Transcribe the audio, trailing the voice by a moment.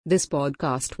This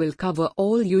podcast will cover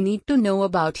all you need to know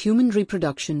about human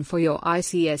reproduction for your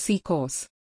ICSE course.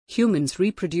 Humans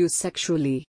reproduce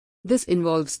sexually. This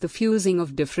involves the fusing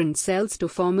of different cells to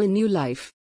form a new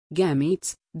life.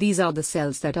 Gametes, these are the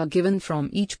cells that are given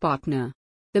from each partner.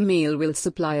 The male will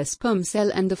supply a sperm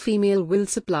cell and the female will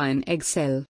supply an egg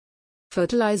cell.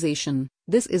 Fertilization,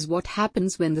 this is what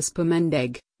happens when the sperm and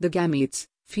egg, the gametes,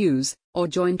 fuse, or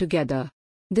join together.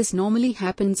 This normally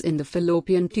happens in the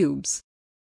fallopian tubes.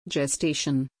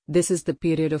 Gestation, this is the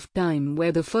period of time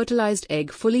where the fertilized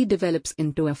egg fully develops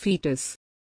into a fetus.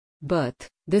 Birth,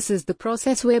 this is the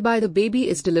process whereby the baby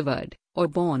is delivered, or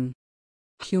born.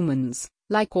 Humans,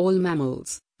 like all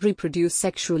mammals, reproduce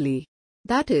sexually.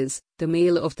 That is, the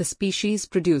male of the species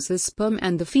produces sperm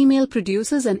and the female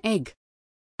produces an egg.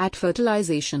 At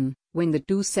fertilization, when the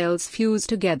two cells fuse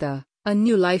together, a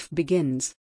new life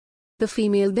begins. The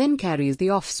female then carries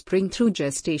the offspring through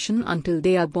gestation until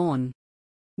they are born.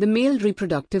 The male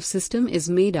reproductive system is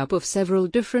made up of several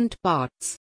different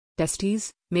parts.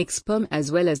 Testes make sperm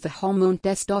as well as the hormone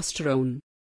testosterone.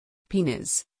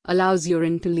 Penis allows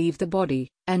urine to leave the body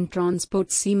and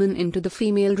transports semen into the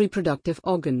female reproductive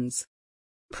organs.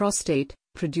 Prostate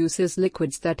produces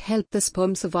liquids that help the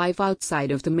sperm survive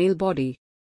outside of the male body.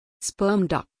 Sperm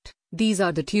duct, these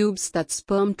are the tubes that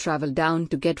sperm travel down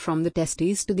to get from the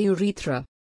testes to the urethra.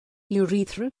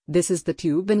 Urethra, this is the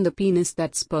tube in the penis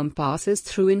that sperm passes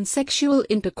through in sexual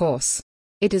intercourse.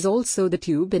 It is also the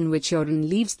tube in which urine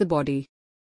leaves the body.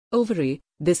 Ovary,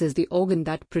 this is the organ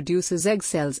that produces egg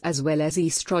cells as well as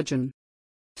estrogen.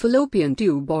 Fallopian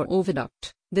tube or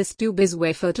oviduct, this tube is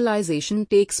where fertilization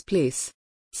takes place.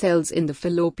 Cells in the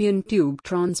fallopian tube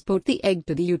transport the egg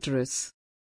to the uterus.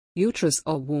 Uterus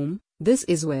or womb, this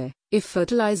is where, if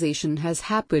fertilization has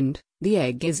happened, the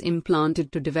egg is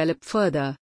implanted to develop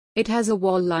further. It has a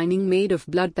wall lining made of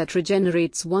blood that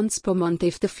regenerates once per month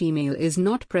if the female is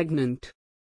not pregnant.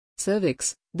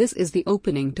 Cervix, this is the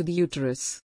opening to the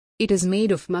uterus. It is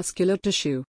made of muscular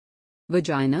tissue.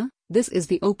 Vagina, this is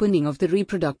the opening of the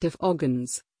reproductive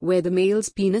organs, where the male's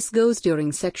penis goes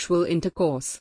during sexual intercourse.